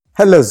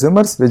Hello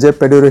Zoomers, Vijay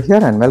Peduru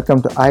here and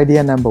welcome to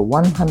idea number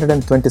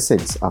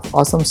 126 of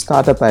awesome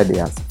startup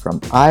ideas from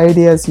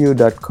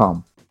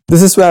ideasu.com.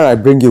 This is where I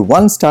bring you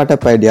one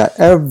startup idea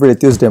every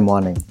Tuesday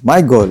morning.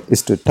 My goal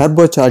is to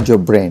turbocharge your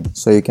brain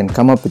so you can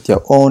come up with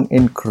your own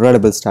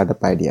incredible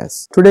startup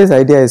ideas. Today's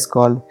idea is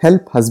called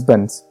Help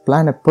Husbands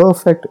Plan a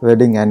Perfect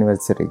Wedding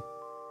Anniversary.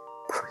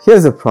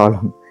 Here's the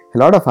problem. A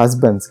lot of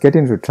husbands get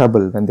into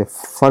trouble when they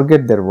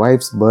forget their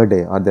wife's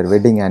birthday or their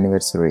wedding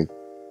anniversary.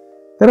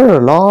 There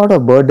are a lot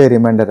of birthday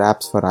reminder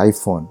apps for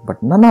iPhone,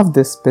 but none of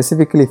this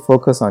specifically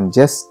focus on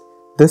just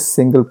this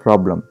single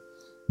problem.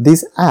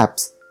 These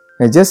apps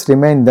may just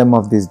remind them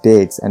of these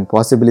dates and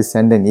possibly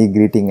send an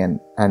e-greeting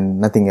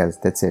and nothing else,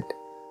 that's it.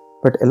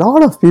 But a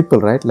lot of people,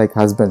 right, like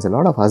husbands, a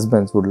lot of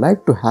husbands would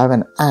like to have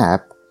an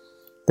app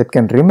that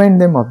can remind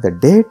them of the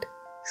date,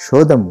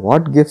 show them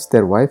what gifts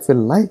their wife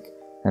will like,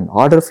 and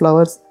order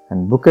flowers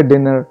and book a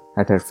dinner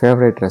at her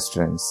favorite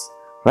restaurants.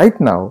 Right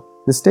now,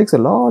 this takes a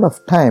lot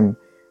of time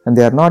and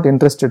they are not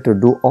interested to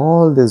do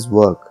all this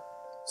work.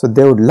 So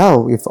they would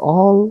love if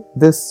all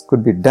this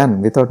could be done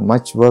without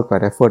much work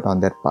or effort on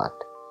their part.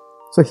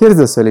 So here's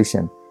the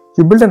solution.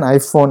 You build an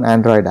iPhone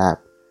Android app.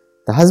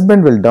 The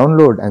husband will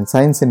download and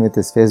signs in with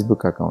his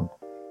Facebook account.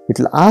 It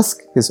will ask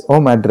his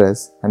home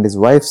address and his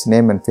wife's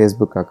name and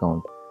Facebook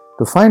account.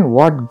 To find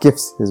what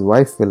gifts his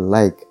wife will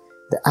like,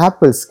 the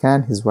app will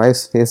scan his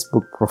wife's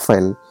Facebook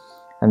profile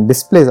and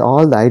displays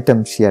all the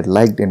items she had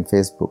liked in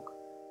Facebook.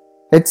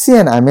 Etsy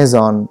and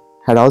Amazon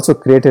had also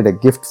created a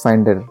gift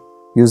finder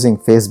using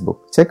Facebook.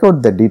 Check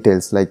out the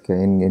details like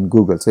in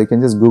Google. So you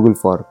can just Google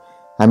for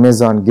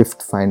Amazon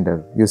gift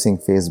finder using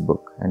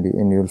Facebook and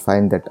you will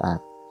find that app.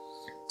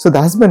 So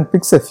the husband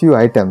picks a few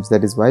items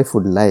that his wife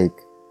would like.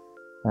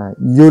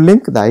 You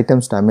link the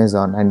items to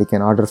Amazon and he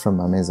can order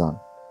from Amazon.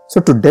 So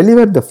to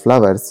deliver the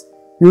flowers,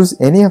 use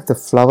any of the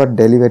flower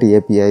delivery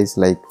APIs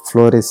like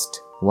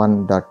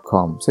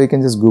florist1.com. So you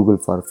can just Google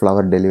for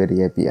flower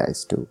delivery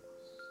APIs too.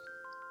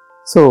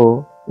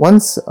 So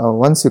once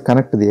you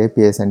connect to the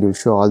APIs and you'll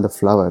show all the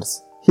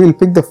flowers, he will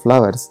pick the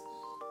flowers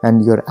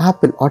and your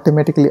app will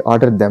automatically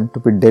order them to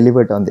be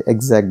delivered on the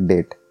exact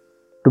date.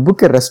 To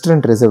book a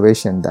restaurant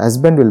reservation, the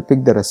husband will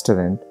pick the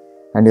restaurant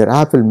and your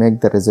app will make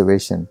the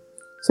reservation.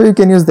 So you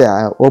can use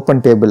the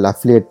Open Table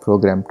affiliate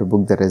program to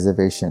book the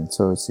reservation.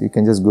 So you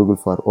can just Google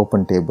for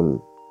Open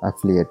Table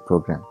affiliate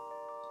program.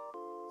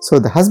 So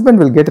the husband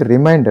will get a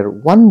reminder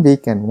 1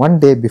 week and 1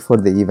 day before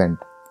the event.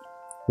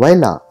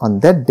 Voila, on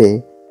that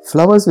day,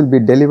 flowers will be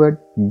delivered,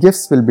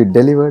 gifts will be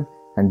delivered,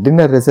 and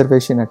dinner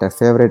reservation at her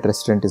favorite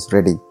restaurant is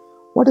ready.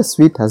 What a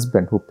sweet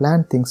husband who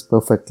planned things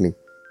perfectly.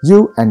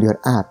 You and your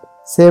app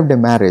saved a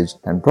marriage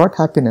and brought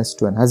happiness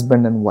to an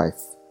husband and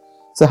wife.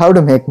 So how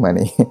to make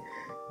money?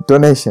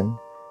 Donation.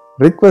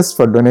 Request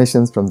for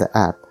donations from the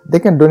app. They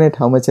can donate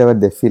how much ever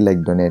they feel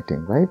like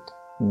donating, right?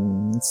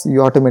 So you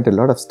automate a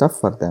lot of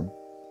stuff for them.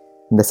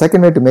 And the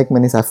second way to make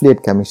money is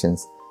affiliate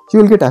commissions. You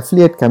will get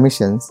affiliate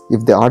commissions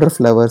if they order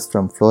flowers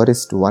from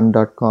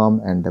florist1.com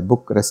and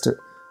book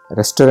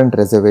restaurant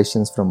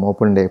reservations from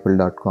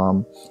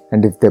opentable.com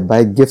and if they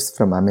buy gifts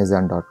from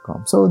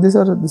amazon.com. So these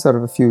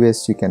are a few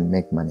ways you can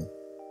make money.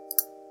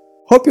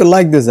 Hope you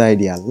like this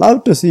idea.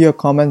 Love to see your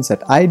comments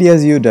at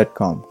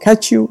ideasu.com.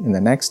 Catch you in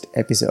the next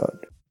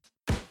episode.